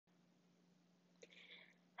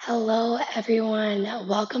Hello, everyone.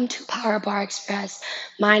 Welcome to Power Bar Express.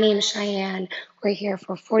 My name is Cheyenne. We're here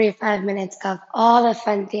for 45 minutes of all the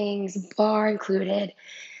fun things, bar included.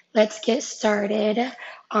 Let's get started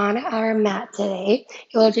on our mat today.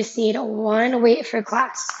 You'll just need one weight for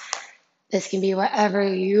class. This can be whatever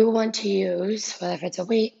you want to use, whether if it's a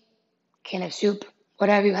weight, can of soup,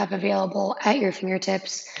 whatever you have available at your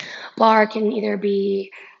fingertips. Bar can either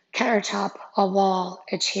be countertop, a wall,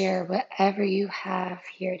 a chair, whatever you have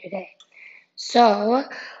here today. So,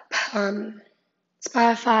 um,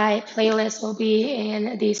 Spotify playlist will be in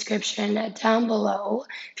the description down below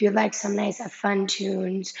if you'd like some nice fun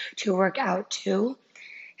tunes to work out to.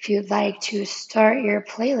 If you'd like to start your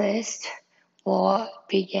playlist, we'll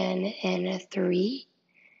begin in 3,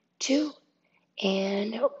 2,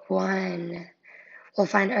 and 1. We'll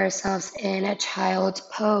find ourselves in a child's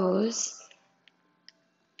pose.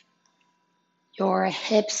 Your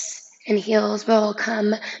hips and heels will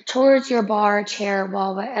come towards your bar, chair,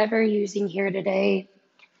 wall, whatever you're using here today.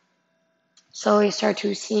 Slowly start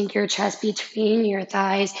to sink your chest between your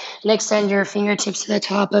thighs and extend your fingertips to the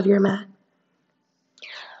top of your mat.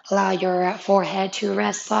 Allow your forehead to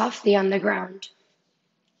rest softly on the ground.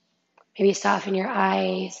 Maybe soften your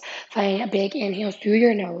eyes. Find a big inhale through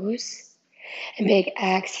your nose and big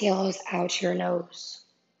exhales out your nose.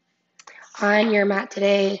 On your mat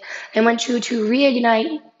today, I want you to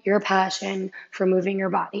reignite your passion for moving your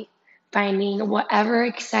body. Finding whatever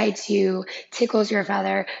excites you, tickles your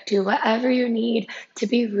feather, do whatever you need to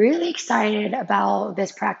be really excited about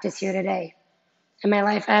this practice here today. In my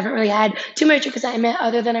life, I haven't really had too much excitement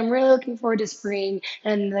other than I'm really looking forward to spring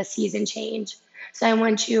and the season change. So I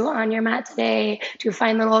want you on your mat today to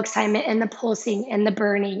find the little excitement in the pulsing and the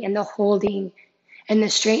burning and the holding and the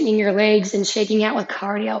straightening your legs and shaking out with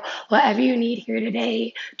cardio, whatever you need here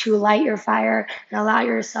today to light your fire and allow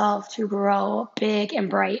yourself to grow big and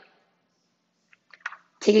bright.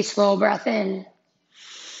 Take a slow breath in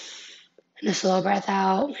and a slow breath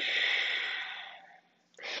out.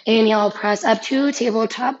 Inhale, press up to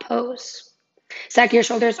tabletop pose. Stack your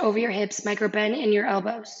shoulders over your hips, micro bend in your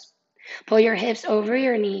elbows. Pull your hips over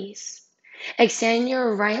your knees. Extend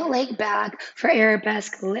your right leg back for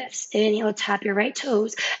arabesque lifts. Inhale, tap your right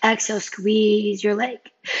toes. Exhale, squeeze your leg.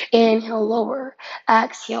 Inhale, lower.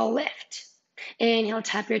 Exhale, lift. Inhale,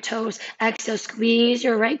 tap your toes. Exhale, squeeze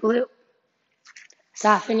your right glute.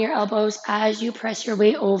 Soften your elbows as you press your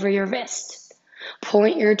weight over your wrist.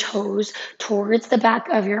 Point your toes towards the back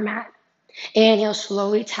of your mat. Inhale,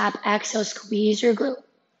 slowly tap. Exhale, squeeze your glute.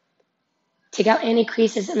 Take out any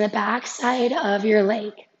creases in the back side of your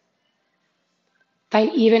leg.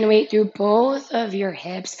 Find even weight through both of your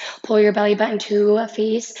hips. Pull your belly button to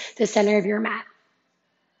face the center of your mat.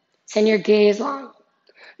 Send your gaze long.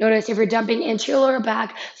 Notice if you're dumping into your lower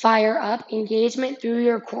back, fire up, engagement through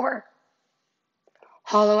your core.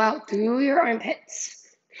 Hollow out through your armpits.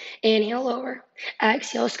 Inhale, lower.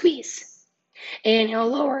 Exhale, squeeze. Inhale,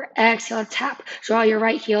 lower. Exhale, tap. Draw your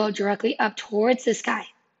right heel directly up towards the sky.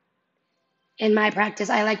 In my practice,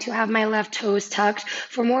 I like to have my left toes tucked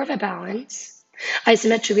for more of a balance.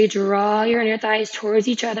 Isometrically draw your inner thighs towards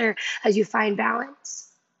each other as you find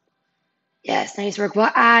balance. Yes, nice work. We'll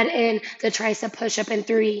add in the tricep push-up in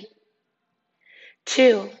 3,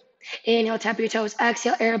 2. Inhale, tap your toes.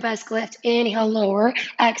 Exhale, arabesque lift. Inhale, lower.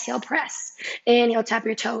 Exhale, press. Inhale, tap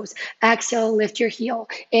your toes. Exhale, lift your heel.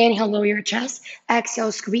 Inhale, lower your chest.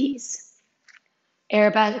 Exhale, squeeze.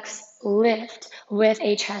 Arabesque lift with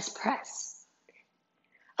a chest press.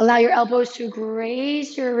 Allow your elbows to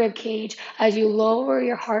graze your rib cage as you lower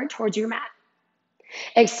your heart towards your mat.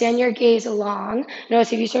 Extend your gaze long.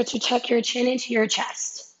 Notice if you start to tuck your chin into your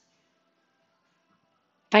chest.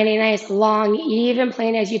 Find a nice, long, even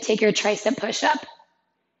plane as you take your tricep push-up.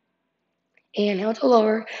 Inhale to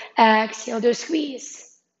lower. Exhale to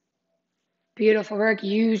squeeze. Beautiful work.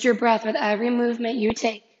 Use your breath with every movement you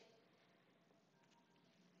take.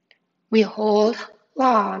 We hold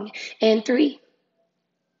long in 3,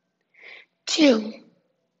 2,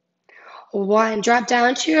 1. Drop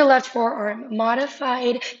down to your left forearm.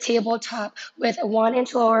 Modified tabletop with 1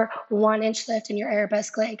 inch lower, 1 inch lift in your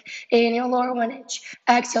arabesque leg. Inhale, lower 1 inch.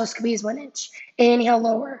 Exhale, squeeze 1 inch. Inhale,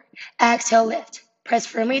 lower. Exhale, lift. Press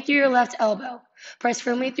firmly through your left elbow. Press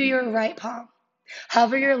firmly through your right palm.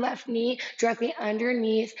 Hover your left knee directly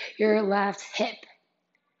underneath your left hip.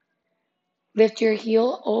 Lift your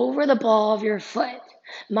heel over the ball of your foot.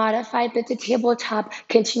 Modified lift to tabletop.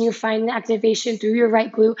 Continue finding the activation through your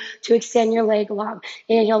right glute to extend your leg long.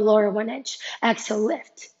 Inhale, lower 1 inch. Exhale,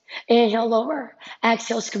 lift. Inhale, lower.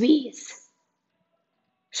 Exhale, squeeze.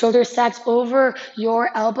 Shoulder stacks over your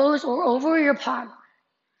elbows or over your palm.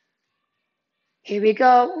 Here we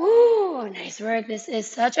go. Woo, nice work. This is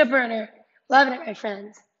such a burner. Loving it, my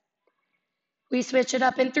friends. We switch it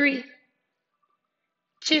up in 3,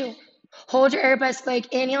 2. Hold your airbus leg.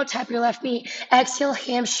 Inhale, tap your left knee. Exhale,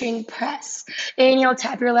 hamstring press. Inhale,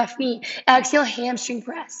 tap your left knee. Exhale, hamstring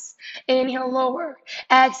press. Inhale, lower.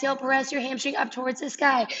 Exhale, press your hamstring up towards the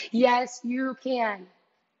sky. Yes, you can.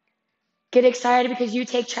 Get excited because you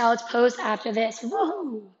take child's pose after this.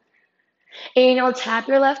 Woo! Inhale, tap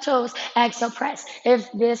your left toes. Exhale, press.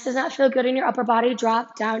 If this does not feel good in your upper body,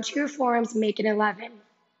 drop down to your forearms. Make it 11.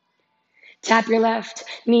 Tap your left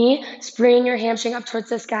knee, spring your hamstring up towards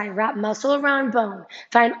the sky. Wrap muscle around bone.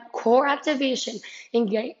 Find core activation.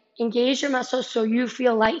 Engage your muscles so you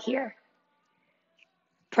feel light here.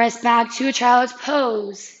 Press back to child's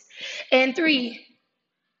pose. In 3,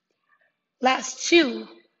 last 2,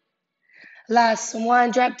 last 1.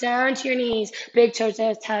 Drop down to your knees. Big toes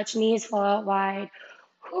touch, knees fall out wide.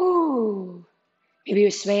 Whoo. Maybe you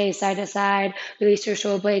sway side to side. Release your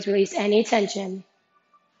shoulder blades. Release any tension.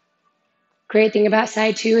 Great thing about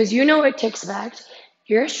side 2 is you know what to expect.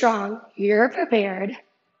 You're strong. You're prepared.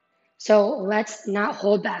 So let's not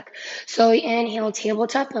hold back. Slowly inhale,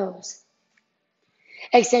 tabletop pose.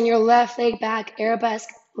 Extend your left leg back, arabesque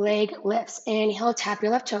leg lifts. Inhale, tap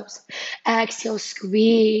your left toes. Exhale,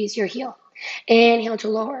 squeeze your heel. Inhale to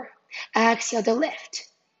lower. Exhale to lift.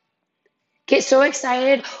 Get so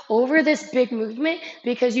excited over this big movement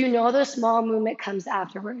because you know the small movement comes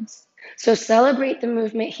afterwards. So celebrate the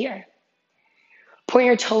movement here. Point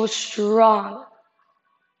your toes strong.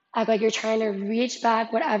 Act like you're trying to reach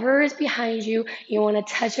back. Whatever is behind you, you want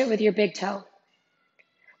to touch it with your big toe.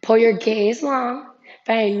 Pull your gaze long.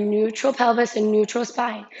 Find a neutral pelvis and neutral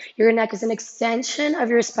spine. Your neck is an extension of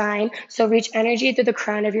your spine, so reach energy through the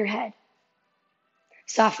crown of your head.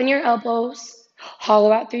 Soften your elbows.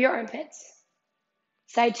 Hollow out through your armpits.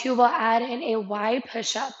 Side 2 will add in a wide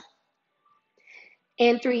push-up.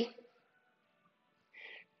 In 3,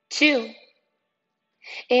 2.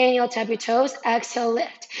 Inhale, tap your toes. Exhale,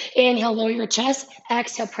 lift. Inhale, lower your chest.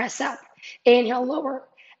 Exhale, press up. Inhale, lower.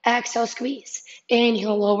 Exhale, squeeze.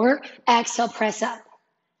 Inhale, lower. Exhale, press up.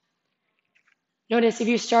 Notice if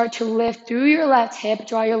you start to lift through your left hip,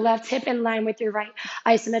 draw your left hip in line with your right.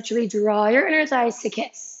 Isometrically draw your inner thighs to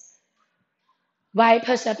kiss. Wide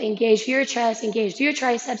push up. Engage your chest. Engage your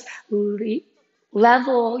triceps.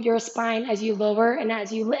 Level your spine as you lower and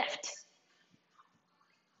as you lift.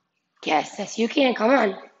 Yes, you can. Come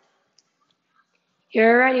on.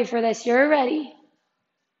 You're ready for this. You're ready.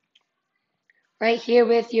 Right here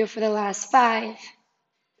with you for the last 5,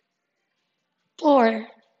 4,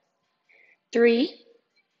 3,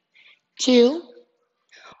 2,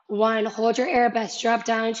 1. Hold your arabesque. Drop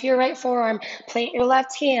down to your right forearm. Plant your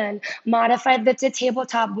left hand. Modified lifted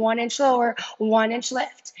tabletop. 1 inch lower. 1 inch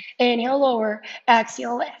lift. Inhale, lower.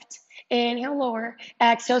 Exhale, lift. Inhale, lower.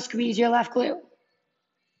 Exhale, squeeze your left glute.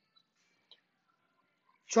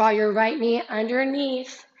 Draw your right knee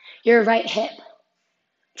underneath your right hip.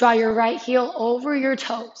 Draw your right heel over your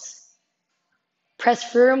toes. Press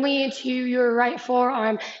firmly into your right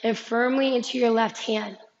forearm and firmly into your left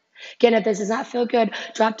hand. Again, if this does not feel good,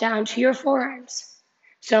 drop down to your forearms.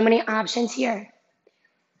 So many options here.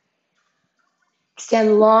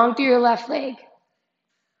 Extend long through your left leg.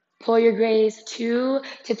 Pull your gaze 2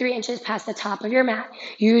 to 3 inches past the top of your mat.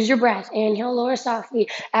 Use your breath. Inhale, lower softly.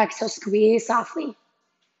 Exhale, squeeze softly.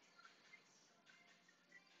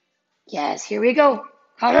 Yes, here we go.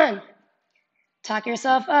 Come on. Talk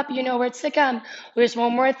yourself up. You know where it's to come. There's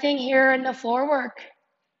one more thing here in the floor work.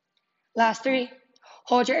 Last 3.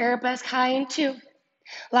 Hold your arabesque high in 2.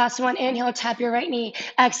 Last 1. Inhale, tap your right knee.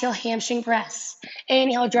 Exhale, hamstring press.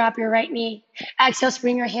 Inhale, drop your right knee. Exhale,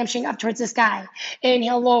 spring your hamstring up towards the sky.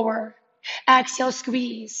 Inhale, lower. Exhale,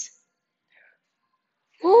 squeeze.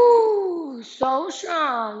 Ooh, so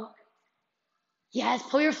strong. Yes,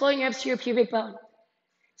 pull your floating ribs to your pubic bone.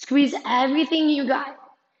 Squeeze everything you got.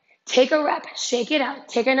 Take a rep, shake it out.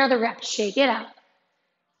 Take another rep, shake it out.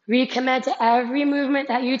 Recommit to every movement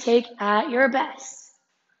that you take at your best.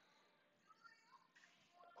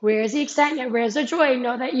 Where's the excitement? Where's the joy?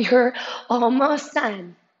 Know that you're almost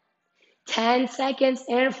done. 10 seconds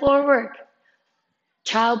in floor work.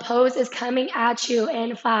 Child pose is coming at you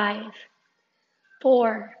in 5,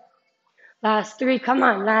 4, last 3, come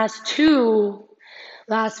on, last 2,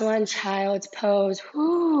 last 1, child's pose.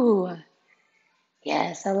 Whoo.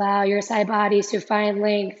 Yes, allow your side bodies to find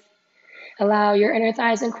length. Allow your inner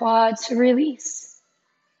thighs and quads to release.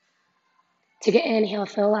 Take an inhale,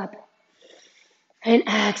 fill up. And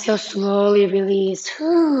exhale, slowly release.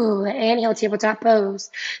 Inhale, tabletop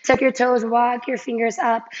pose. Tuck your toes, walk your fingers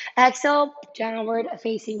up. Exhale, downward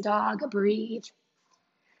facing dog. Breathe.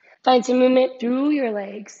 Find some movement through your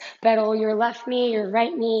legs. Pedal your left knee, your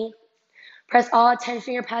right knee. Press all 10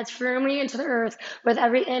 finger pads firmly into the earth. With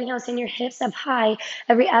every inhale, send your hips up high.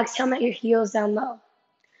 Every exhale, let your heels down low.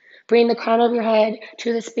 Bring the crown of your head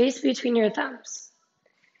to the space between your thumbs.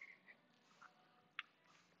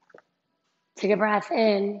 Take a breath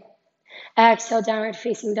in. Exhale, downward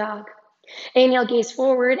facing dog. Inhale, gaze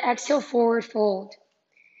forward. Exhale, forward fold.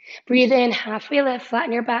 Breathe in, halfway lift,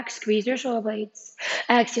 flatten your back, squeeze your shoulder blades.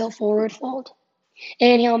 Exhale, forward fold.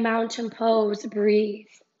 Inhale, mountain pose, breathe.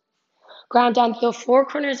 Ground down to the four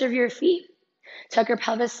corners of your feet. Tuck your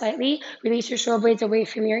pelvis slightly, release your shoulder blades away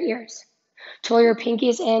from your ears. Twirl your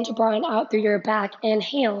pinkies in to broaden out through your back.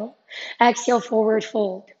 Inhale, exhale, forward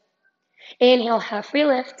fold. Inhale, halfway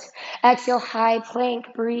lift. Exhale, high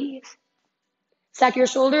plank, breathe. Stack your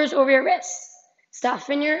shoulders over your wrists.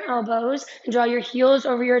 Soften your elbows and draw your heels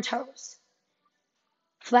over your toes.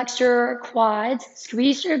 Flex your quads,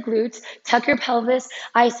 squeeze your glutes, tuck your pelvis,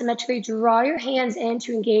 isometrically draw your hands in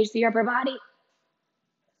to engage the upper body.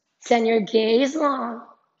 Send your gaze long.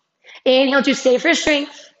 Inhale to stay for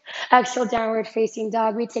strength. Exhale, downward facing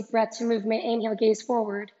dog. We take breath to movement. Inhale, gaze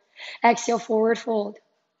forward. Exhale, forward fold.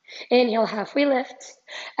 Inhale, halfway lift.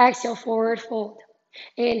 Exhale, forward fold.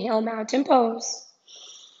 Inhale, mountain pose.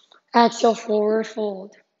 Exhale, forward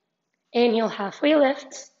fold. Inhale, halfway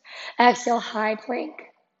lift. Exhale, high plank.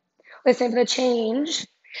 Listen for the change.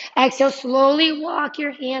 Exhale, slowly walk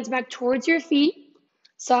your hands back towards your feet.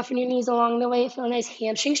 Soften your knees along the way. Feel a nice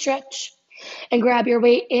hamstring stretch. And grab your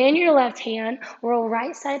weight in your left hand. Roll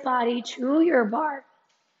right side body to your bar.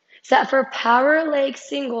 Set for power leg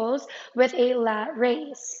singles with a lat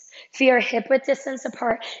raise. Feet are hip width distance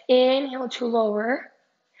apart. Inhale to lower.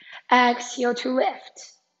 Exhale to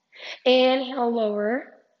lift. Inhale,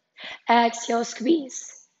 lower. Exhale,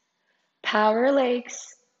 squeeze. Power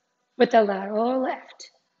legs with a lateral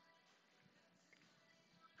lift.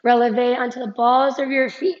 Releve onto the balls of your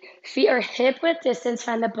feet. Feet are hip width distance.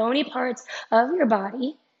 Find the bony parts of your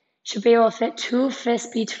body. Should be able to fit 2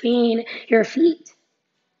 fists between your feet.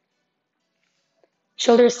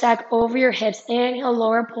 Shoulders stack over your hips. Inhale,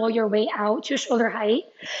 lower, pull your weight out to shoulder height.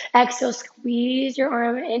 Exhale, squeeze your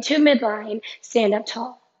arm into midline. Stand up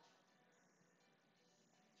tall.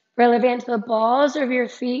 Relevant to the balls of your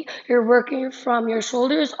feet. You're working from your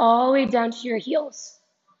shoulders all the way down to your heels.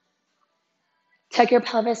 Tuck your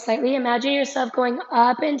pelvis slightly. Imagine yourself going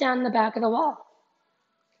up and down the back of the wall.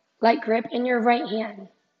 Light grip in your right hand.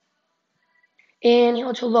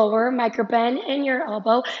 Inhale to lower, micro bend in your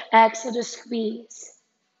elbow. Exhale to squeeze.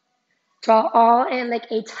 Draw all in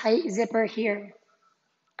like a tight zipper here.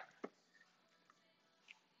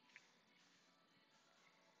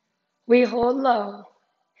 We hold low.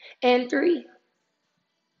 In 3.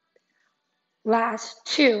 Last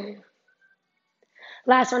 2.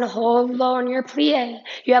 Last one, hold low on your plie.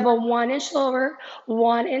 You have a 1-inch lower,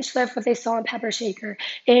 1-inch lift with a salt and pepper shaker.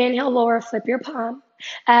 Inhale, lower, flip your palm.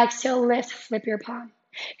 Exhale, lift, flip your palm.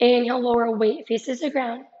 Inhale, lower, weight faces the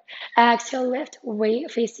ground. Exhale, lift,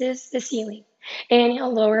 weight faces the ceiling.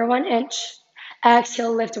 Inhale, lower 1 inch.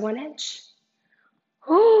 Exhale, lift 1 inch.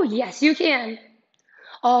 Ooh, yes, you can.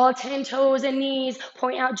 All 10 toes and knees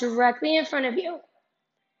point out directly in front of you.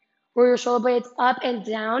 Roll your shoulder blades up and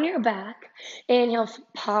down your back. Inhale,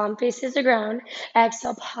 palm faces the ground.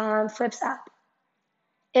 Exhale, palm flips up.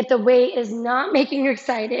 If the weight is not making you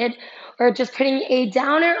excited or just putting a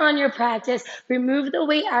downer on your practice, remove the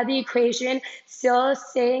weight out of the equation. Still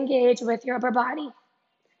stay engaged with your upper body.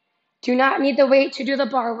 Do not need the weight to do the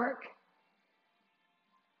bar work.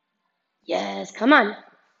 Yes, come on.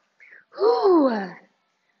 Ooh.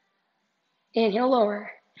 Inhale,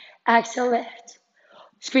 lower. Exhale, lift.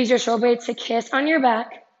 Squeeze your shoulder blades to kiss on your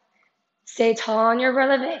back. Stay tall on your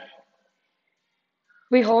releve.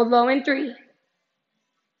 We hold low in 3.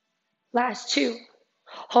 Last 2.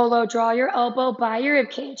 Hold low, draw your elbow by your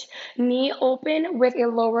ribcage. Knee open with a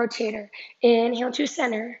low rotator. Inhale to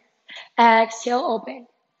center. Exhale, open.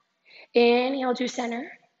 Inhale to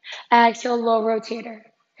center. Exhale, low rotator.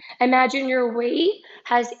 Imagine your weight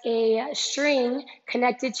has a string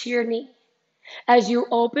connected to your knee. As you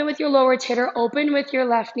open with your lower rotator, open with your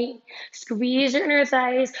left knee. Squeeze your inner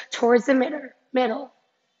thighs towards the middle.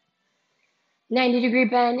 90-degree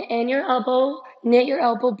bend in your elbow. Knit your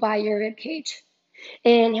elbow by your rib cage.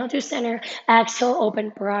 Inhale to center. Exhale,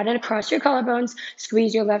 open. Broaden across your collarbones.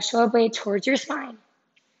 Squeeze your left shoulder blade towards your spine.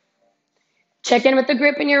 Check in with the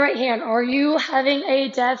grip in your right hand. Are you having a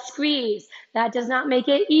death squeeze? That does not make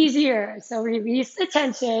it easier. So release the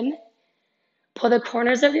tension. Pull the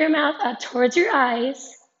corners of your mouth up towards your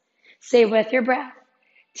eyes. Say with your breath.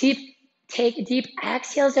 Take deep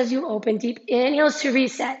exhales as you open. Deep inhales to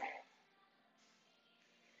reset.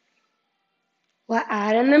 We'll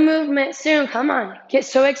add in the movement soon. Come on. Get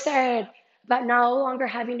so excited about no longer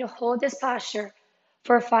having to hold this posture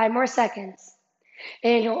for 5 more seconds.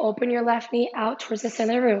 And you'll open your left knee out towards the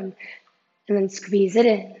center of the room and then squeeze it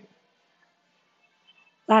in.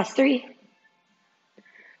 Last 3,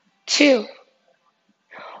 2,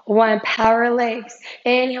 1. Power legs.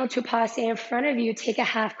 Inhale to passe in front of you. Take a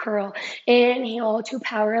half curl. Inhale to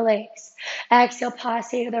power legs. Exhale,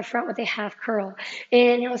 passe to the front with a half curl.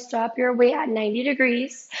 Inhale, stop your weight at 90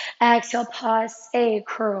 degrees. Exhale, passe,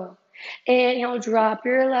 curl. Inhale, drop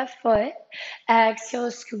your left foot.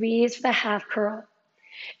 Exhale, squeeze for the half curl.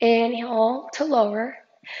 Inhale to lower.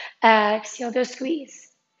 Exhale to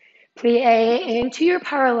squeeze. Plie into your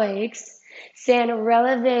power legs. Stand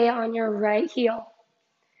releve on your right heel.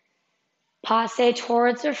 Passe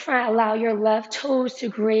towards the front. Allow your left toes to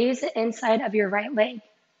graze the inside of your right leg.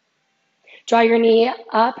 Draw your knee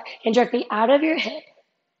up and directly out of your hip.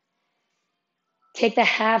 Take the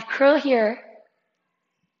half curl here.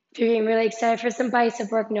 If you're getting really excited for some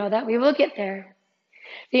bicep work, know that we will get there.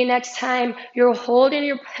 The next time you're holding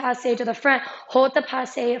your passe to the front, hold the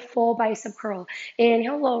passe full bicep curl.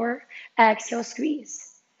 Inhale, lower. Exhale,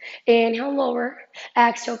 squeeze. Inhale, lower.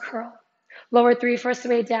 Exhale, curl. Lower 3/4 the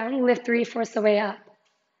way down. Lift 3/4 the way up.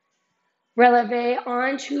 Releve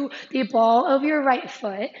onto the ball of your right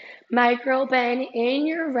foot. Micro bend in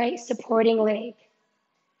your right supporting leg.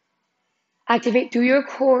 Activate through your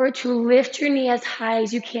core to lift your knee as high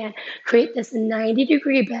as you can. Create this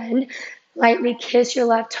 90-degree bend. Lightly kiss your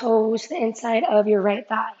left toes to the inside of your right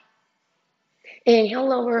thigh. Inhale,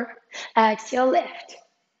 lower. Exhale, lift.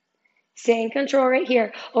 Stay in control right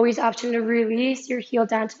here. Always option to release your heel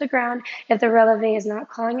down to the ground if the releve is not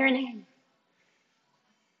calling your name.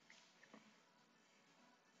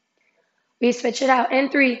 We switch it out in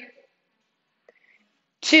 3,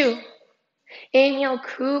 2. Inhale,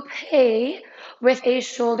 coupe with a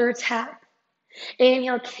shoulder tap.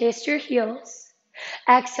 Inhale, kiss your heels.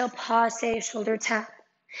 Exhale, passe, shoulder tap.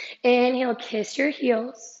 Inhale, kiss your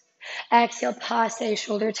heels. Exhale, passe,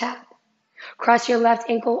 shoulder tap. Cross your left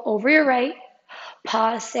ankle over your right.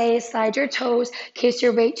 Passe, slide your toes. Kiss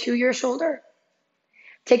your weight to your shoulder.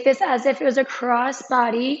 Take this as if it was a cross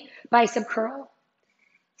body bicep curl.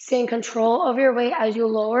 Stay in control of your weight as you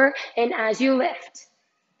lower and as you lift.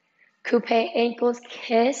 Coupe ankles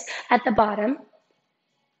kiss at the bottom.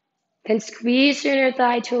 Then squeeze your inner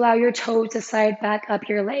thigh to allow your toes to slide back up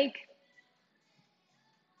your leg.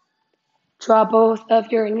 Draw both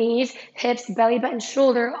of your knees, hips, belly button,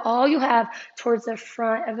 shoulder, all you have towards the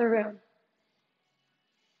front of the room.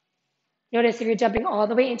 Notice if you're jumping all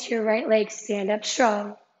the way into your right leg, stand up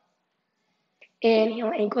strong.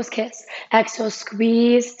 Inhale, ankles kiss. Exhale,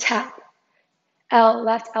 squeeze, tap.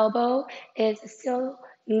 Left elbow is still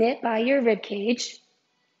knit by your rib cage.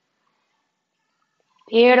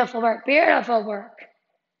 Beautiful work, beautiful work.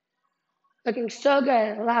 Looking so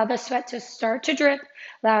good. Allow the sweat to start to drip.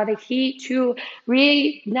 Allow the heat to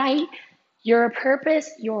reignite your purpose,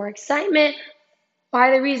 your excitement,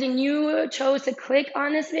 why the reason you chose to click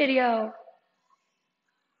on this video.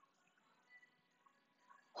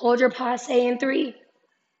 Hold your passe in 3,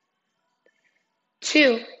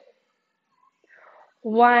 2,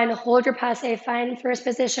 1. Hold your passe. Find first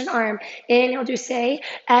position arm. Inhale to say.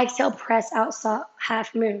 Exhale, press out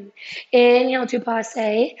half moon. Inhale to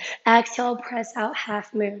passe. Exhale, press out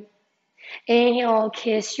half moon. Inhale,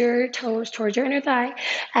 kiss your toes towards your inner thigh.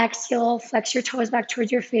 Exhale, flex your toes back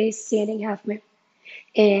towards your face, standing half moon.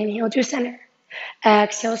 Inhale to center.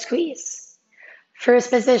 Exhale, squeeze. First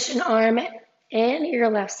position arm and your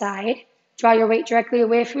left side. Draw your weight directly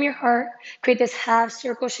away from your heart. Create this half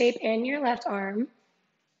circle shape in your left arm.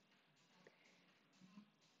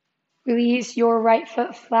 Release your right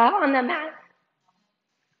foot flat on the mat.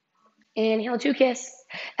 Inhale to kiss.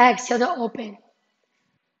 Exhale to open.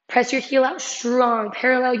 Press your heel out strong.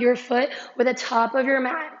 Parallel your foot with the top of your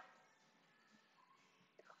mat.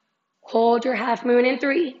 Hold your half moon in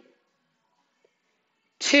 3,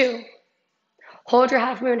 2. Hold your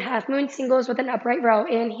half moon singles with an upright row.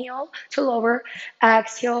 Inhale to lower.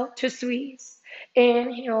 Exhale to squeeze.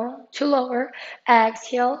 Inhale to lower.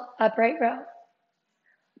 Exhale, upright row.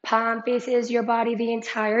 Palm faces your body the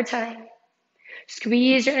entire time.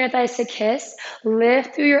 Squeeze your inner thighs to kiss.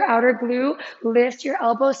 Lift through your outer glute. Lift your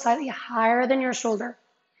elbows slightly higher than your shoulder.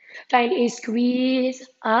 Find a squeeze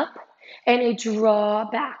up and a draw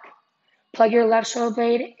back. Plug your left shoulder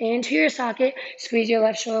blade into your socket. Squeeze your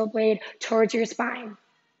left shoulder blade towards your spine.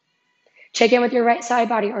 Check in with your right side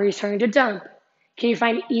body. Are you starting to dump? Can you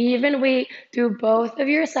find even weight through both of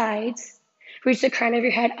your sides? Reach the crown of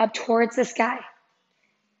your head up towards the sky.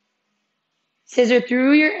 Scissor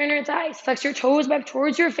through your inner thighs. Flex your toes back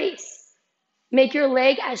towards your face. Make your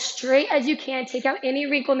leg as straight as you can. Take out any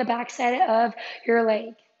wrinkle in the backside of your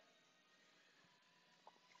leg.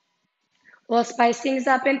 We'll spice things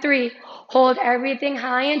up in 3. Hold everything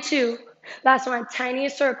high in 2. Last one, tiny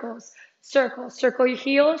circles. Circle. Circle your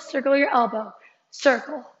heel, circle your elbow.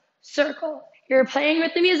 Circle. Circle. You're playing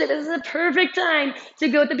with the music. This is a perfect time to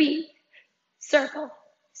go with the beat. Circle.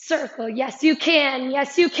 Circle. Yes, you can.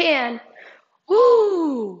 Yes, you can.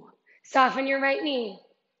 Woo! Soften your right knee.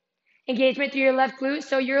 Engagement through your left glute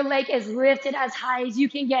so your leg is lifted as high as you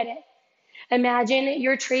can get it. Imagine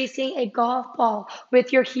you're tracing a golf ball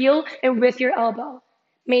with your heel and with your elbow.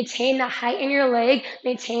 Maintain the height in your leg,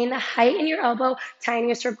 maintain the height in your elbow,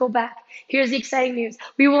 tying a circle back. Here's the exciting news.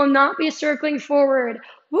 We will not be circling forward.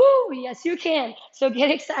 Woo! Yes, you can. So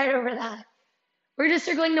get excited over that. We're just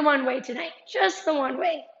circling the one way tonight. Just the one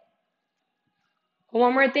way.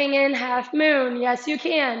 One more thing in half moon. Yes, you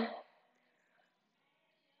can.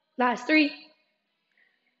 Last 3,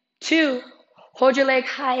 2, hold your leg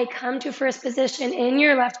high, come to first position in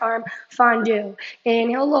your left arm, fondue.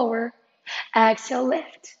 Inhale, lower, exhale,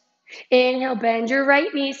 lift. Inhale, bend your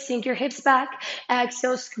right knee, sink your hips back.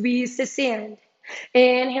 Exhale, squeeze the sand.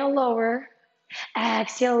 Inhale, lower,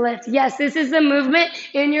 exhale, lift. Yes, this is the movement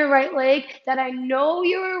in your right leg that I know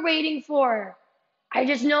you were waiting for. I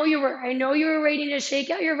just know you were. I know you were waiting to shake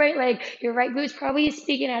out your right leg. Your right glute's probably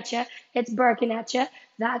speaking at you. It's barking at you.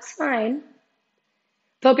 That's fine.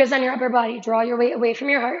 Focus on your upper body. Draw your weight away from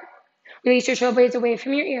your heart. Release your shoulder blades away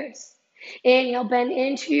from your ears. Inhale, bend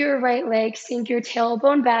into your right leg. Sink your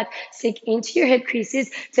tailbone back. Sink into your hip creases.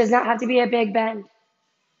 Does not have to be a big bend.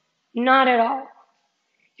 Not at all.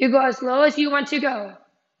 You go as low as you want to go.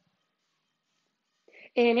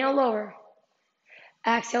 Inhale, lower.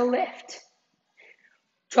 Exhale, lift.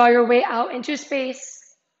 Draw your weight out into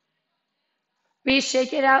space. We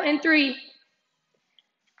shake it out in 3.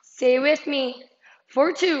 Stay with me.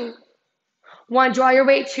 For 2. 1, draw your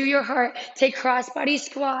weight to your heart. Take cross-body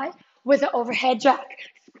squat with an overhead jack.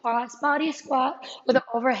 Cross-body squat with an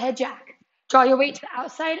overhead jack. Draw your weight to the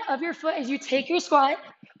outside of your foot as you take your squat.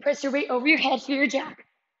 Press your weight over your head for your jack.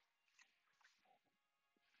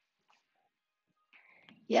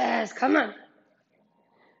 Yes, come on.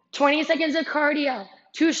 20 seconds of cardio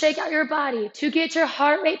to shake out your body, to get your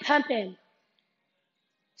heart rate pumping.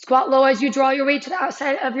 Squat low as you draw your weight to the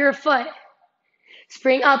outside of your foot.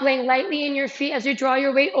 Spring up, laying lightly in your feet as you draw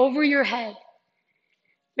your weight over your head.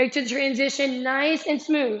 Make the transition nice and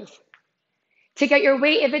smooth. Take out your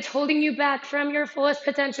weight if it's holding you back from your fullest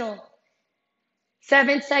potential.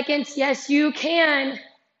 7 seconds, yes, you can.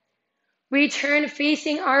 Return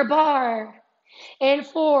facing our bar. In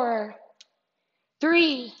 4,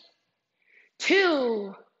 3,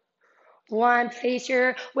 2, 1. Place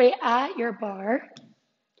your weight at your bar.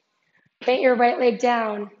 Plant your right leg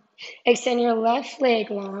down. Extend your left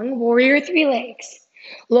leg long. Warrior 3 legs.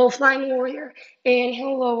 Low flying warrior.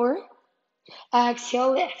 Inhale, lower.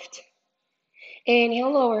 Exhale, lift.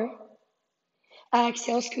 Inhale, lower.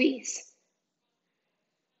 Exhale, squeeze.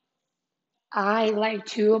 I like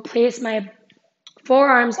to place my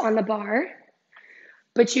forearms on the bar,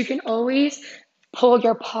 but you can always pull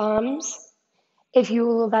your palms if you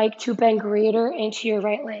would like to bend greater into your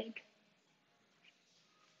right leg.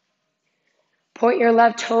 Point your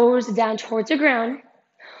left toes down towards the ground.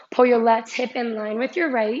 Pull your left hip in line with your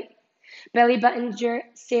right. Belly button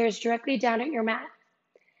stares directly down at your mat.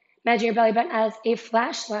 Imagine your belly button as a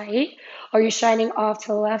flashlight. Are you shining off to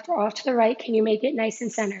the left or off to the right? Can you make it nice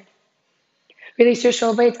and centered? Release your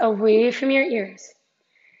shoulder blades away from your ears.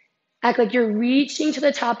 Act like you're reaching to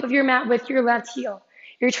the top of your mat with your left heel.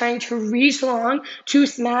 You're trying to reach long to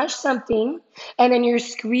smash something, and then you're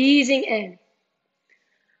squeezing in.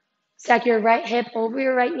 Stack your right hip over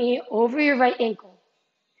your right knee, over your right ankle.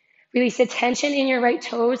 Release the tension in your right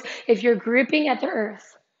toes if you're gripping at the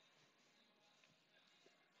earth.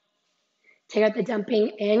 Take out the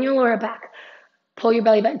dumping and your lower back. Pull your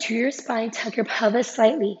belly button to your spine, tuck your pelvis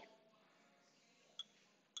slightly.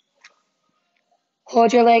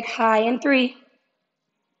 Hold your leg high in 3,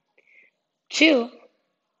 2.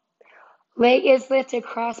 Leg is lifted,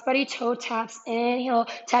 cross-body toe taps. Inhale,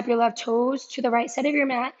 tap your left toes to the right side of your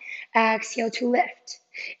mat. Exhale to lift.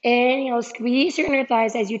 Inhale, squeeze your inner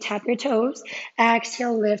thighs as you tap your toes.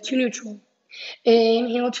 Exhale, lift to neutral.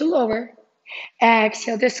 Inhale to lower.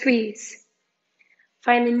 Exhale to squeeze.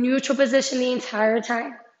 Find a neutral position the entire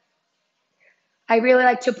time. I really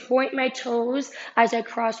like to point my toes as I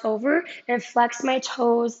cross over and flex my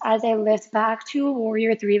toes as I lift back to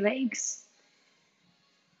warrior three legs.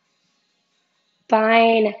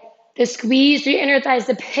 Find the squeeze through your inner thighs,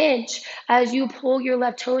 the pinch as you pull your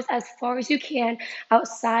left toes as far as you can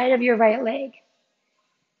outside of your right leg.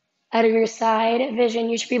 Out of your side vision,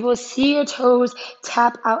 you should be able to see your toes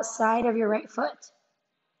tap outside of your right foot.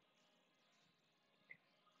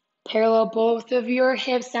 Parallel both of your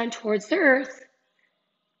hips down towards the earth.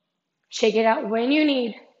 Shake it out when you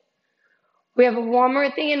need. We have one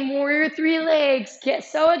more thing in warrior three legs. Get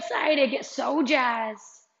so excited, get so jazzed.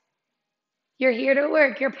 You're here to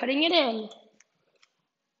work, you're putting it in.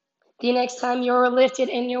 The next time you're lifted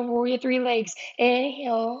in your warrior three legs,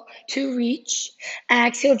 inhale to reach.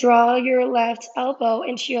 Exhale, draw your left elbow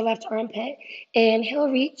into your left armpit. Inhale,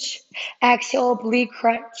 reach. Exhale, oblique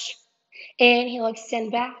crunch. Inhale,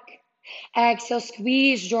 extend back. Exhale,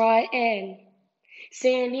 squeeze, draw it in.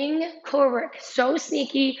 Standing core work, so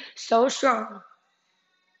sneaky, so strong.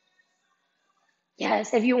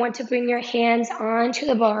 Yes, if you want to bring your hands onto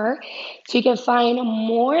the bar so you can find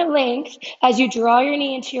more length as you draw your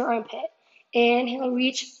knee into your armpit. Inhale,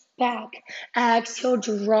 reach back. Exhale,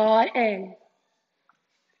 draw it in.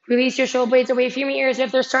 Release your shoulder blades away from your ears.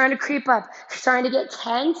 If they're starting to creep up, starting to get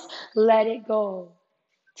tense, let it go.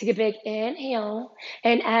 Take a big inhale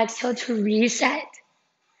and exhale to reset.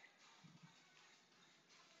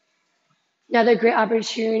 Another great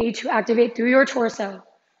opportunity to activate through your torso.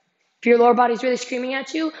 If your lower body's really screaming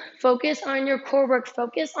at you, focus on your core work,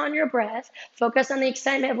 focus on your breath, focus on the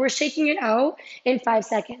excitement. We're shaking it out in 5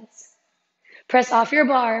 seconds. Press off your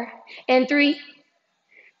bar in 3,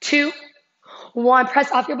 2, 1.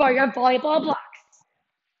 Press off your bar. You have volleyball blocks.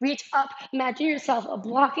 Reach up. Imagine yourself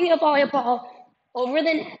blocking a volleyball over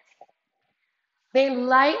the net. Land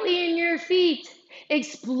lightly in your feet.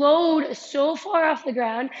 Explode so far off the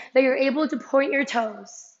ground that you're able to point your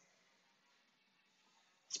toes.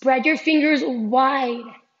 Spread your fingers wide.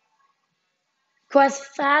 Go as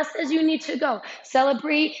fast as you need to go.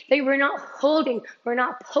 Celebrate that we're not holding, we're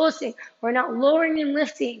not pulsing, we're not lowering and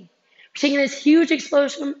lifting. We're taking this huge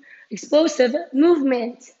explosive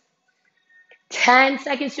movement. 10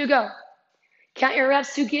 seconds to go. Count your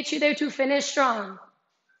reps to get you there to finish strong.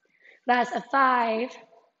 Last 5,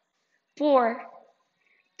 4,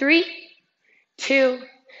 3, 2,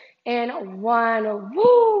 and 1.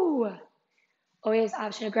 Woo! Always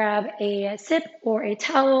option to grab a sip or a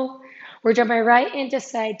towel. We're jumping right into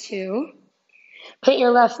side 2. Put your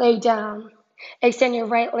left leg down. Extend your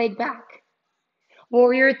right leg back.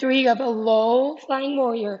 Warrior 3, you have a low flying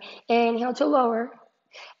warrior. Inhale to lower.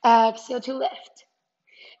 Exhale to lift.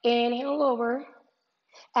 Inhale, lower.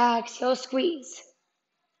 Exhale, squeeze.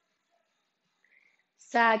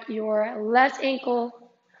 Sag your left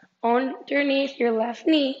ankle underneath your left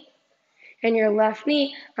knee and your left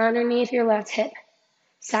knee underneath your left hip.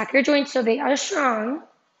 Stack your joints so they are strong.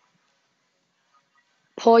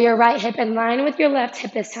 Pull your right hip in line with your left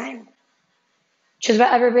hip this time. Choose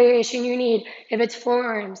whatever variation you need. If it's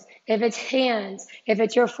forearms, if it's hands, if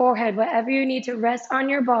it's your forehead, whatever you need to rest on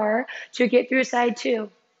your bar to get through side 2.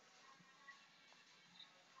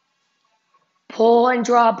 Pull and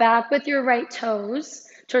draw back with your right toes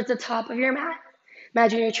towards the top of your mat.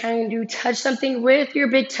 Imagine you're trying to touch something with your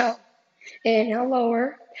big toe. Inhale,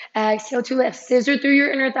 lower. Exhale to lift. Scissor through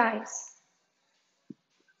your inner thighs.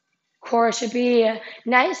 Core should be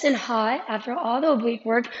nice and hot after all the oblique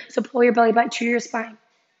work, so pull your belly back to your spine.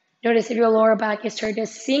 Notice if your lower back is starting to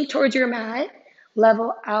sink towards your mat,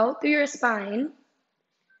 level out through your spine.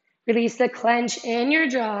 Release the clench in your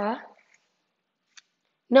jaw.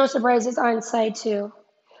 No surprises on side 2.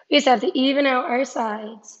 We just have to even out our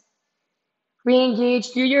sides.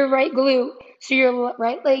 Re-engage through your right glute so your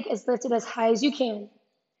right leg is lifted as high as you can.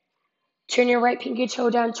 Turn your right pinky toe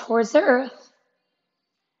down towards the earth.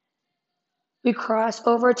 We cross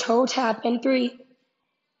over toe tap in 3,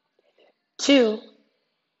 2.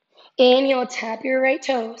 Inhale, tap your right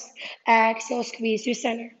toes. Exhale, squeeze to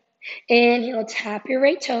center. Inhale, tap your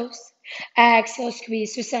right toes. Exhale,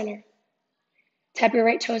 squeeze to center. Tap your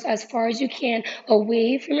right toes as far as you can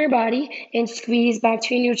away from your body and squeeze back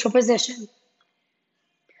to a neutral position.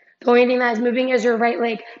 The only thing that is moving is your right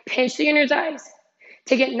leg. Pinch the inner thighs.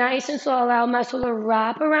 Take it nice and slow. Allow muscle to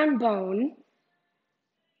wrap around bone.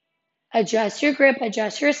 Adjust your grip.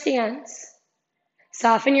 Adjust your stance.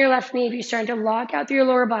 Soften your left knee if you're starting to lock out through your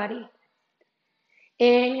lower body.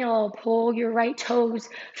 Inhale, pull your right toes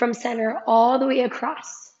from center all the way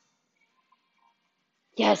across.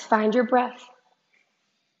 Yes, find your breath.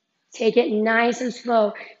 Take it nice and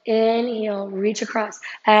slow. Inhale, reach across.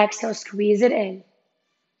 Exhale, squeeze it in.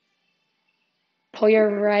 Pull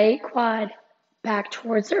your right quad back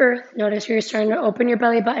towards the earth. Notice you're starting to open your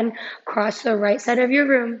belly button across the right side of your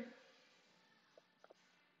room.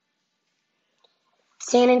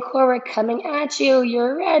 Standing forward, coming at you.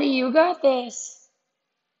 You're ready. You got this.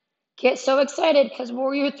 Get so excited because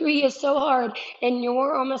Warrior 3 is so hard and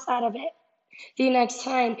you're almost out of it. The next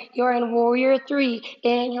time you're in Warrior 3,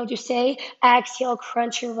 inhale, just say, exhale,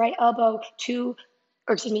 crunch your right elbow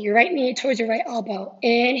your right knee towards your right elbow.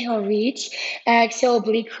 Inhale, reach. Exhale,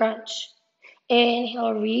 oblique crunch.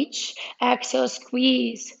 Inhale, reach. Exhale,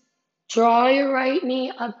 squeeze. Draw your right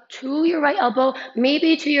knee up to your right elbow,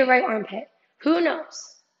 maybe to your right armpit. Who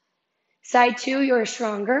knows? Side 2, you're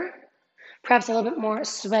stronger. Perhaps a little bit more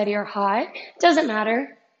sweaty or hot. Doesn't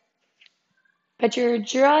matter. But you're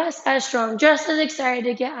just as strong, just as excited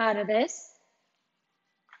to get out of this.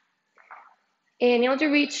 Inhale to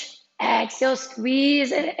reach. Exhale,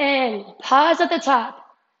 squeeze it in. Pause at the top.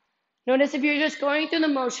 Notice if you're just going through the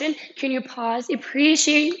motion, can you pause?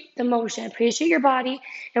 Appreciate the motion. Appreciate your body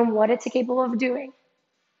and what it's capable of doing.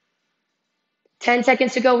 10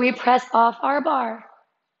 seconds to go. We press off our bar.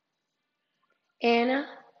 In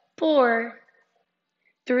 4,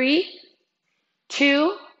 3,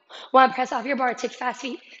 2, 1. Press off your bar. Take fast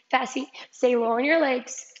feet. Fast feet. Stay low on your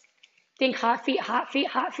legs. Think hot feet, hot feet,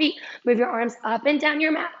 hot feet. Move your arms up and down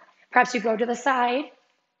your mat. Perhaps you go to the side.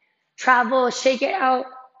 Travel, shake it out.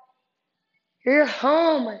 You're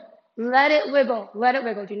home. Let it wiggle. Let it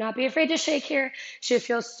wiggle. Do not be afraid to shake here. Should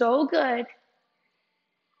feel so good.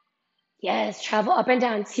 Yes, travel up and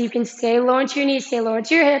down. So you can stay low into your knees, stay low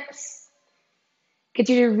into your hips. Get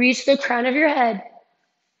you to reach the crown of your head.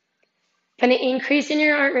 Find an increase in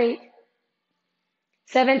your heart rate.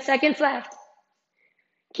 7 seconds left.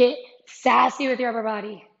 Get sassy with your upper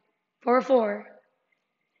body. 4,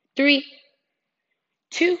 3,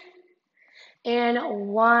 2, and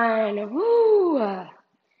 1. Woo!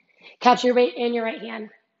 Capture your weight in your right hand.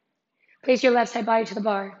 Place your left side body to the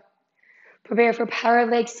bar. Prepare for power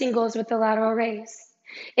leg singles with the lateral raise.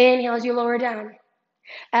 Inhale as you lower down.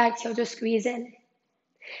 Exhale to squeeze in.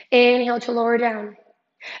 Inhale to lower down.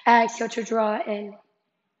 Exhale to draw in.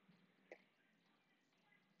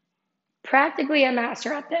 Practically a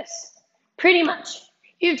master at this. Pretty much.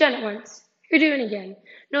 You've done it once. You're doing it again.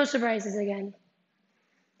 No surprises again.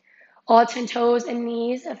 All 10 toes and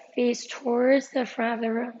knees face towards the front of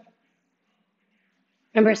the room.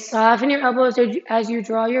 Remember, soften your elbows as you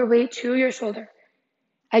draw your weight to your shoulder.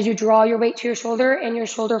 As you draw your weight to your shoulder and your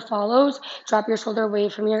shoulder follows, drop your shoulder away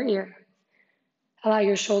from your ear. Allow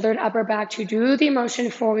your shoulder and upper back to do the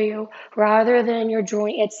motion for you rather than your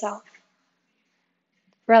joint itself.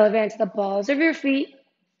 Relevant to the balls of your feet.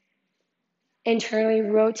 Internally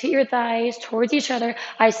rotate your thighs towards each other.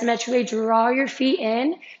 Isometrically draw your feet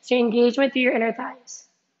in so you engage with your inner thighs.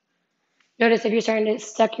 Notice if you're starting to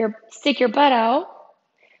stick your butt out,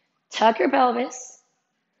 tuck your pelvis,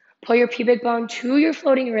 pull your pubic bone to your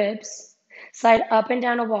floating ribs, slide up and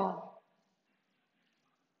down a wall.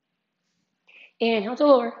 Inhale to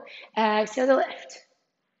lower, exhale to lift.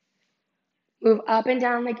 Move up and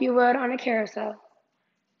down like you would on a carousel.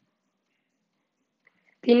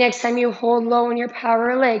 The next time you hold low in your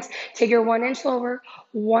power legs, take your 1 inch lower,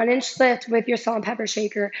 1 inch lift with your salt and pepper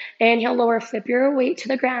shaker. Inhale, lower, flip your weight to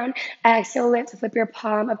the ground. Exhale, lift, flip your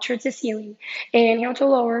palm up towards the ceiling. Inhale to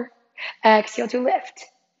lower, exhale to lift.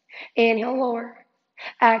 Inhale, lower,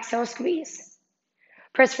 exhale, squeeze.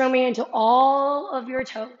 Press firmly into all of your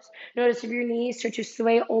toes. Notice if your knees start to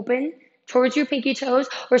sway open towards your pinky toes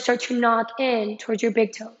or start to knock in towards your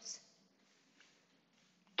big toes.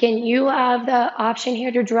 Again, you have the option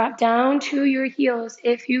here to drop down to your heels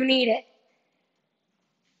if you need it.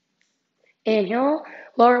 Inhale,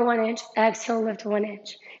 lower 1 inch, exhale, lift 1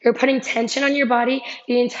 inch. You're putting tension on your body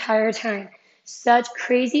the entire time. Such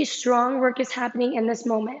crazy strong work is happening in this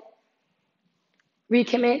moment.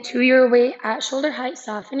 Recommit to your weight at shoulder height,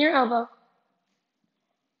 soften your elbow.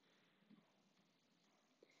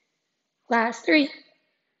 Last 3,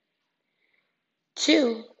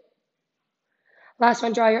 2, last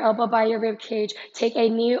one, draw your elbow by your rib cage. Take a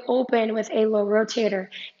knee open with a low rotator.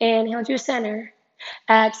 Inhale to center.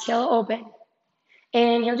 Exhale, open.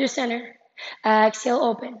 Inhale to center. Exhale,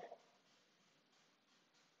 open.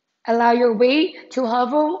 Allow your weight to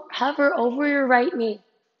hover over your right knee.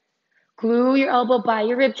 Glue your elbow by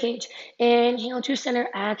your rib cage. Inhale to center.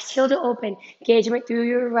 Exhale to open. Engagement through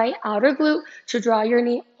your right outer glute to draw your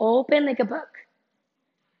knee open like a book.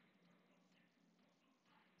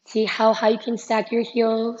 See how high you can stack your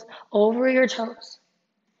heels over your toes.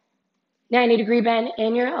 90-degree bend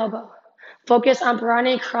in your elbow. Focus on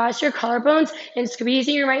broadening across your collarbones and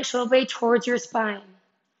squeezing your right shoulder blade towards your spine.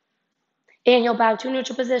 Inhale back to a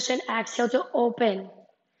neutral position. Exhale to open.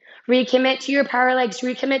 Recommit to your power legs.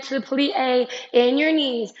 Recommit to the plie in your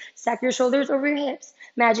knees. Stack your shoulders over your hips.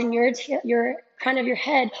 Imagine your crown of your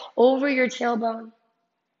head over your tailbone.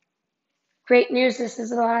 Great news. This is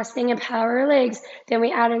the last thing in power legs. Then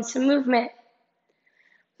we add in some movement.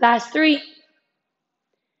 Last 3,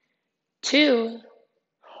 2,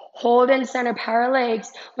 hold and center power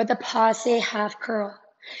legs with a passe half curl.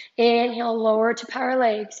 Inhale, lower to power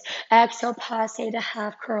legs. Exhale, passe to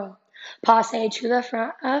half curl. Passe to the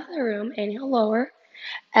front of the room. Inhale, lower.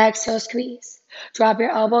 Exhale, squeeze. Drop your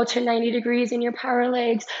elbow to 90 degrees in your power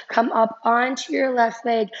legs. Come up onto your left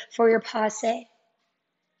leg for your passe.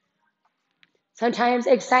 Sometimes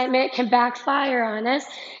excitement can backfire on us,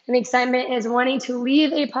 and the excitement is wanting to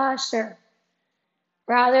leave a posture.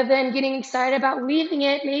 Rather than getting excited about leaving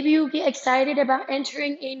it, maybe you get excited about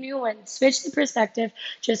entering a new one. Switch the perspective.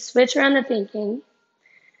 Just switch around the thinking.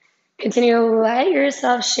 Continue to let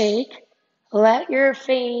yourself shake. Let your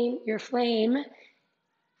flame,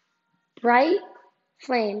 bright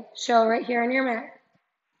flame, show right here on your mat.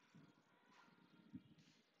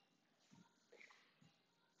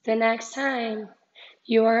 The next time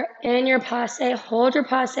you are in your passe, hold your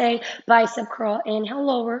passe, bicep curl. Inhale,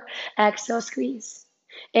 lower. Exhale, squeeze.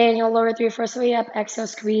 Inhale, lower 3/4 of the way up. Exhale,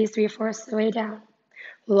 squeeze 3/4 of the way down.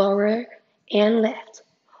 Lower and lift.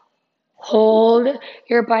 Hold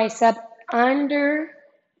your bicep under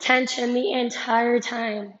tension the entire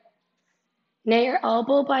time. Knit your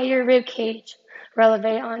elbow by your rib cage.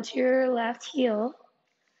 Relevate onto your left heel,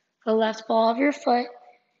 the left ball of your foot.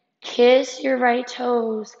 Kiss your right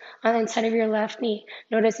toes on the inside of your left knee.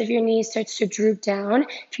 Notice if your knee starts to droop down,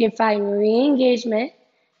 if you can find re-engagement,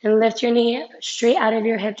 and lift your knee straight out of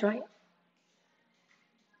your hip joint.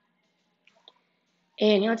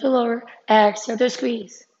 Inhale to lower, exhale to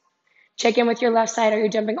squeeze. Check in with your left side. Are you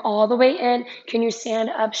jumping all the way in? Can you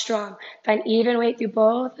stand up strong? Find even weight through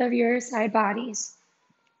both of your side bodies.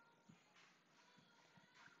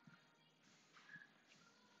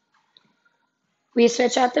 We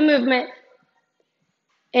switch out the movement.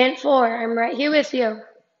 In 4, I'm right here with you.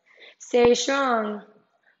 Stay strong.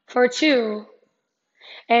 For 2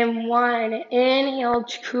 and 1. Inhale,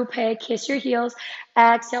 coupe, kiss your heels.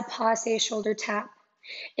 Exhale, passe, shoulder tap.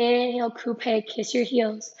 Inhale, coupe, kiss your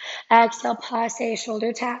heels. Exhale, passe,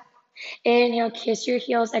 shoulder tap. Inhale, kiss your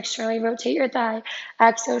heels, externally rotate your thigh.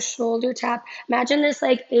 Exhale, shoulder tap. Imagine this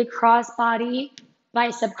like a cross-body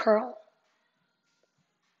bicep curl.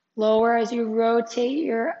 Lower as you rotate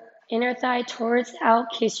your inner thigh towards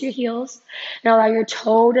out, kiss your heels, and allow your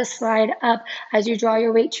toe to slide up as you draw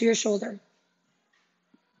your weight to your shoulder.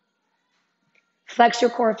 Flex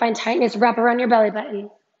your core, find tightness, wrap around your belly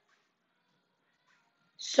button.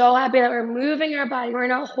 So happy that we're moving our body. We're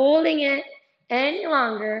not holding it any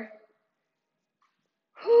longer.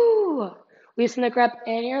 Whew. Loosen the grip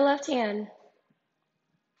in your left hand.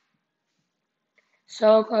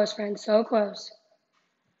 So close, friends, so close.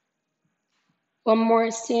 One more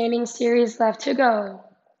standing series left to go.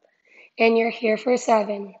 And you're here for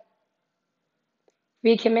 7.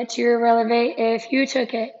 Recommit to your releve if you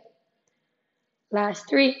took it. Last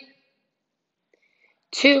 3,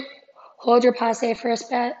 2, hold your passe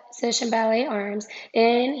first position ballet arms.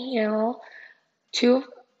 Inhale to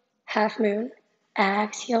half moon.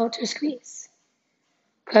 Exhale to squeeze.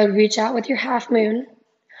 Good, reach out with your half moon.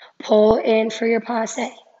 Pull in for your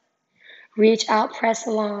passe. Reach out, press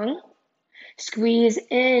along. Squeeze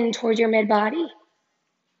in towards your mid-body.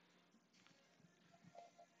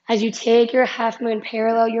 As you take your half moon,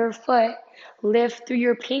 parallel your foot, lift through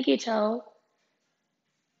your pinky toe.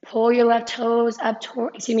 Pull your left toes up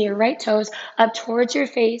your right toes up towards your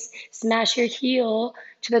face. Smash your heel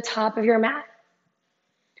to the top of your mat.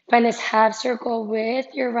 Find this half circle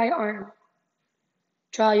with your right arm.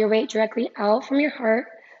 Draw your weight directly out from your heart.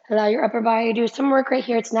 Allow your upper body to do some work right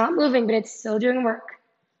here. It's not moving, but it's still doing work.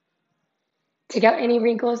 Take out any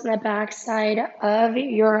wrinkles in the back side of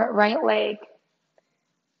your right leg.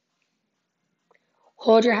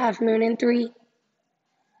 Hold your half moon in 3,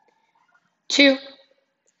 2,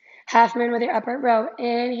 half moon with your upper row.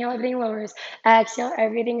 Inhale, everything lowers. Exhale,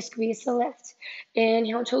 everything squeeze to lift.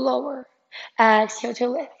 Inhale to lower. Exhale to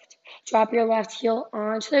lift. Drop your left heel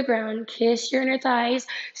onto the ground. Kiss your inner thighs.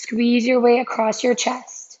 Squeeze your way across your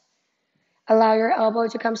chest. Allow your elbow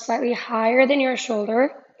to come slightly higher than your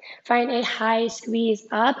shoulder. Find a high squeeze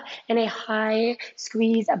up and a high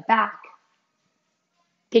squeeze back.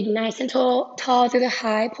 Dig nice and tall through the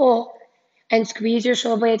high pull and squeeze your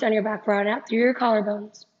shoulder blades on your back, broaden out through your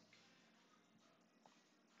collarbones.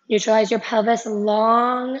 Neutralize your pelvis,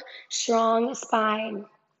 long, strong spine.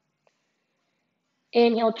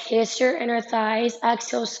 Inhale, kiss your inner thighs.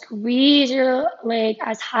 Exhale, squeeze your leg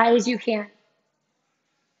as high as you can.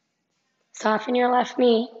 Soften your left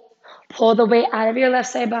knee. Pull the weight out of your left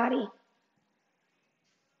side body.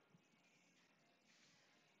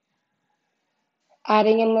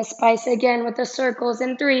 Adding in the spice again with the circles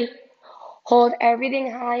in 3. Hold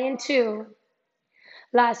everything high in 2.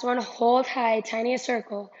 Last one, hold high, tiny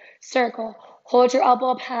circle, circle. Hold your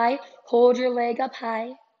elbow up high, hold your leg up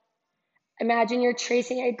high. Imagine you're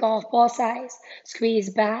tracing a golf ball size. Squeeze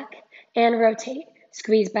back and rotate.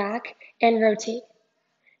 Squeeze back and rotate.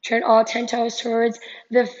 Turn all 10 toes towards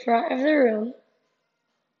the front of the room.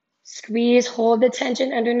 Squeeze, hold the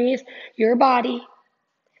tension underneath your body.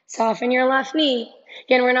 Soften your left knee.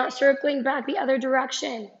 Again, we're not circling back the other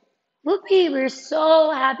direction. Whoopee, we're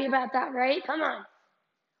so happy about that, right? Come on.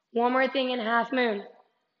 One more thing in half moon.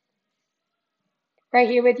 Right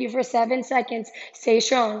here with you for 7 seconds. Stay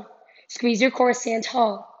strong. Squeeze your core, stand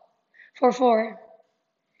tall. For 4,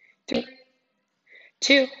 3,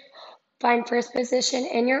 2. Find first position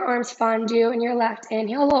in your arms, fondue in your left.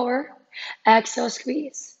 Inhale, lower. Exhale,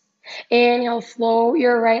 squeeze. Inhale, flow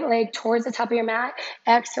your right leg towards the top of your mat.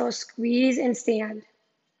 Exhale, squeeze and stand.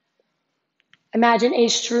 Imagine a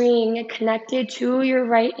string connected to your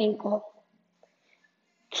right ankle.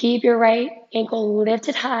 Keep your right ankle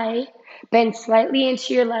lifted high. Bend slightly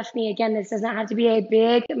into your left knee. Again, this does not have to be a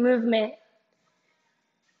big movement.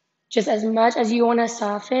 Just as much as you want to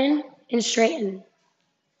soften and straighten.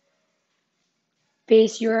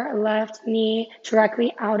 Face your left knee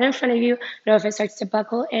directly out in front of you. Know if it starts to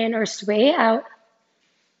buckle in or sway out.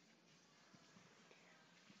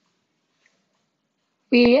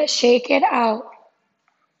 We shake it out.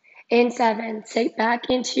 In 7, sink back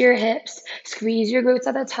into your hips. Squeeze your glutes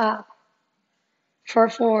at the top. For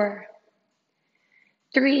 4,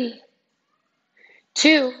 3,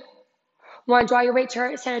 2, 1. Draw your weight to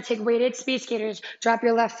your center. Take weighted speed skaters. Drop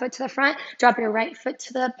your left foot to the front. Drop your right foot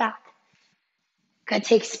to the back. Good.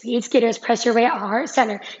 Take speed skaters. Press your way at heart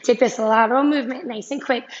center. Take this lateral movement nice and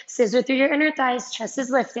quick. Scissor through your inner thighs. Chest is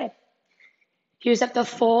lifted. Use up the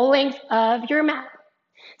full length of your mat.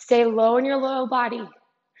 Stay low in your lower body.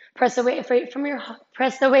 Press the weight away from your heart.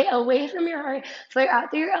 Flare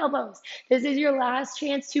out through your elbows. This is your last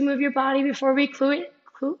chance to move your body before we cool it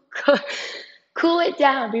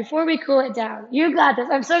down. Before we cool it down. You got this.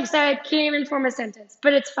 I'm so excited. I can't even form a sentence,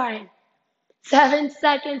 but it's fine. 7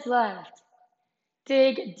 seconds left.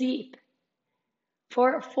 Dig deep.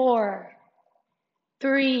 For 4,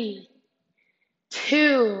 3,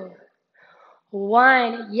 2,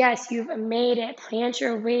 1. Yes, you've made it. Plant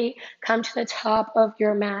your weight. Come to the top of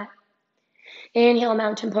your mat. Inhale,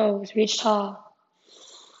 mountain pose. Reach tall.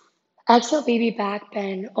 Exhale, baby back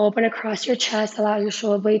bend. Open across your chest. Allow your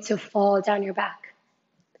shoulder blades to fall down your back.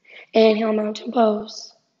 Inhale, mountain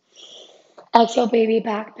pose. Exhale, baby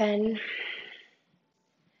back bend.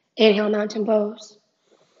 Inhale, mountain pose.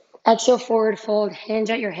 Exhale, forward fold. Hinge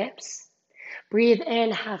at your hips. Breathe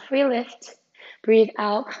in, halfway lift. Breathe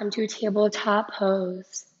out, come to tabletop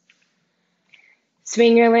pose.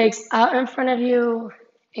 Swing your legs out in front of you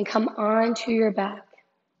and come onto your back.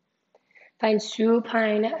 Find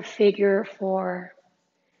supine figure 4.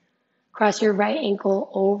 Cross your right ankle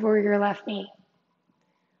over your left knee.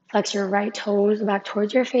 Flex your right toes back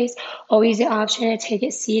towards your face. Always the option to take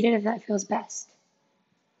it seated if that feels best.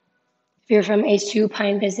 If you're from a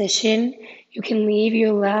supine position, you can leave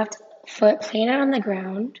your left foot planted on the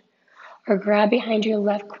ground or grab behind your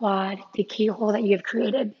left quad, the keyhole that you have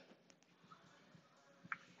created.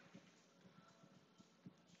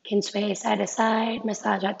 You can sway side to side,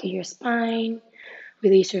 massage out through your spine,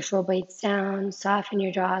 release your shoulder blades down, soften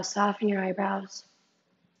your jaw, soften your eyebrows.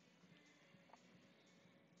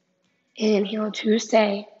 Inhale to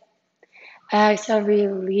stay. Exhale,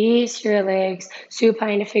 release your legs,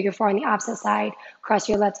 supine to figure 4 on the opposite side. Cross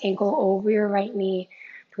your left ankle over your right knee.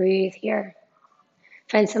 Breathe here.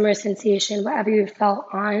 Find similar sensation, whatever you felt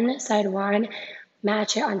on side 1,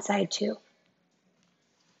 match it on side 2.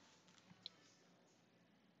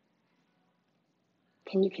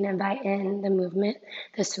 And you can invite in the movement,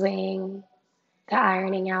 the swaying, the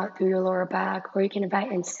ironing out through your lower back, or you can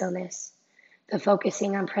invite in stillness, the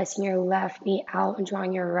focusing on pressing your left knee out and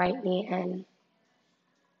drawing your right knee in.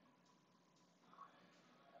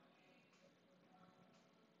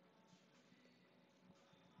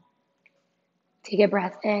 Take a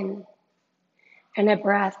breath in and a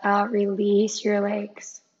breath out. Release your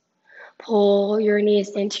legs. Pull your knees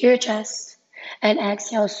into your chest and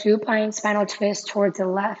exhale, supine spinal twist towards the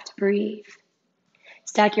left. Breathe.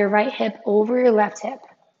 Stack your right hip over your left hip.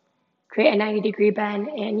 Create a 90-degree bend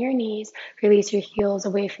in your knees. Release your heels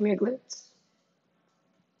away from your glutes.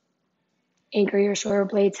 Anchor your shoulder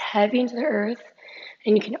blades heavy into the earth,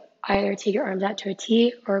 and you can either take your arms out to a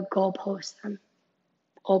T or goalpost them.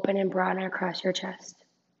 Open and broaden across your chest.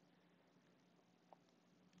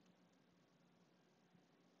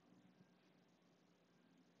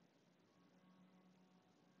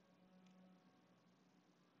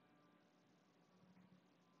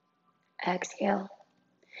 Exhale.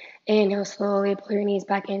 Inhale, slowly pull your knees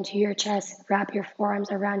back into your chest. Wrap your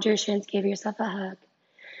forearms around your shins. Give yourself a hug.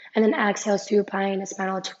 And then exhale, supine, a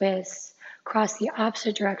spinal twist. Cross the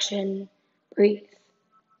opposite direction. Breathe.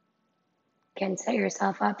 Again, set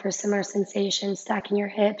yourself up for similar sensations, stacking your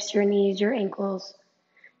hips, your knees, your ankles,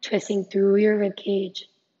 twisting through your rib cage,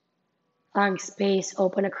 allowing space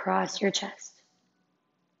open across your chest.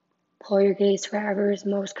 Pull your gaze to wherever is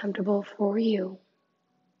most comfortable for you.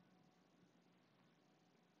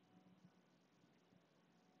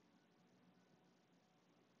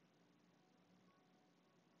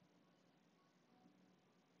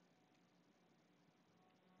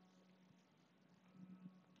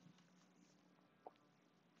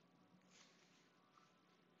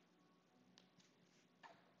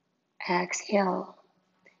 Exhale.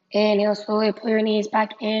 Inhale, slowly pull your knees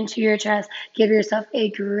back into your chest. Give yourself a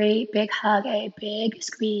great big hug, a big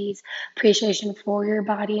squeeze. Appreciation for your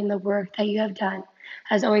body and the work that you have done.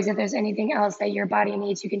 As always, if there's anything else that your body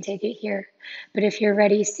needs, you can take it here. But if you're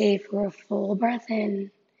ready, stay for a full breath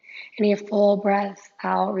in and a full breath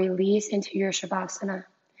out. Release into your Shavasana.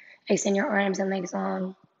 Extend your arms and legs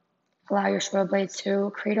long. Allow your shoulder blades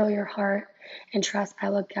to cradle your heart, and trust I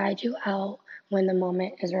will guide you out when the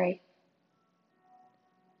moment is right.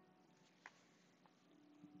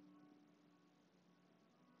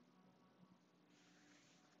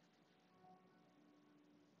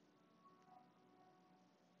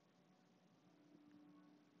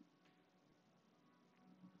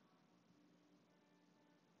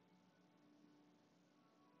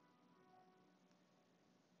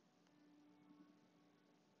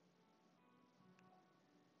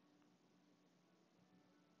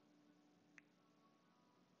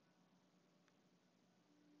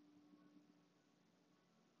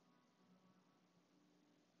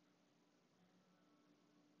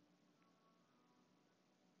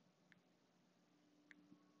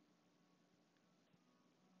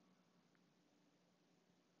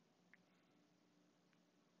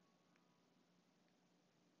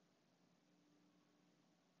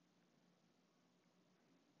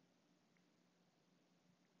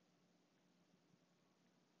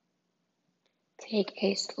 Take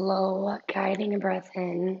a slow guiding breath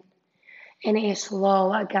in and a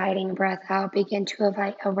slow guiding breath out. Begin to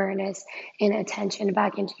invite awareness and attention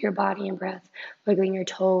back into your body and breath, wiggling your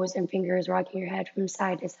toes and fingers, rocking your head from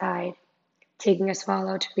side to side, taking a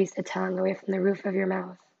swallow to release the tongue away from the roof of your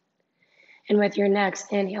mouth. And with your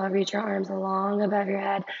next inhale, reach your arms long above your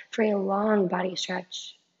head for a long body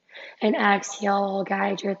stretch. And exhale,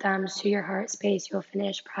 guide your thumbs to your heart space. You'll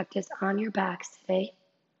finish practice on your backs today.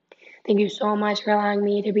 Thank you so much for allowing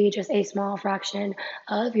me to be just a small fraction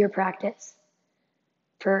of your practice,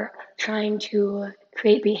 for trying to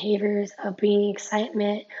create behaviors of bringing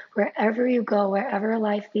excitement wherever you go, wherever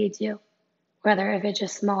life leads you, whether if it's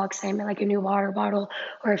just small excitement like a new water bottle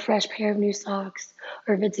or a fresh pair of new socks,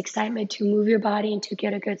 or if it's excitement to move your body and to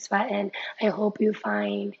get a good sweat in. I hope you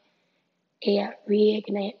find a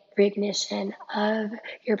reignition of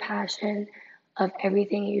your passion of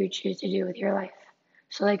everything you choose to do with your life.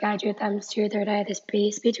 So guide your thumbs to your third eye, the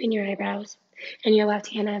space between your eyebrows. In your left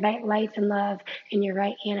hand, I invite life and love. In your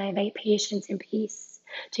right hand, I invite patience and peace.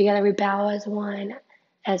 Together we bow as one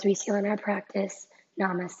as we seal in our practice.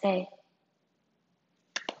 Namaste.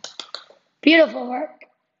 Beautiful work.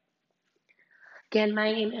 Again,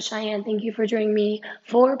 my name is Cheyenne. Thank you for joining me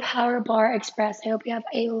for Power Bar Express. I hope you have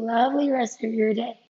a lovely rest of your day.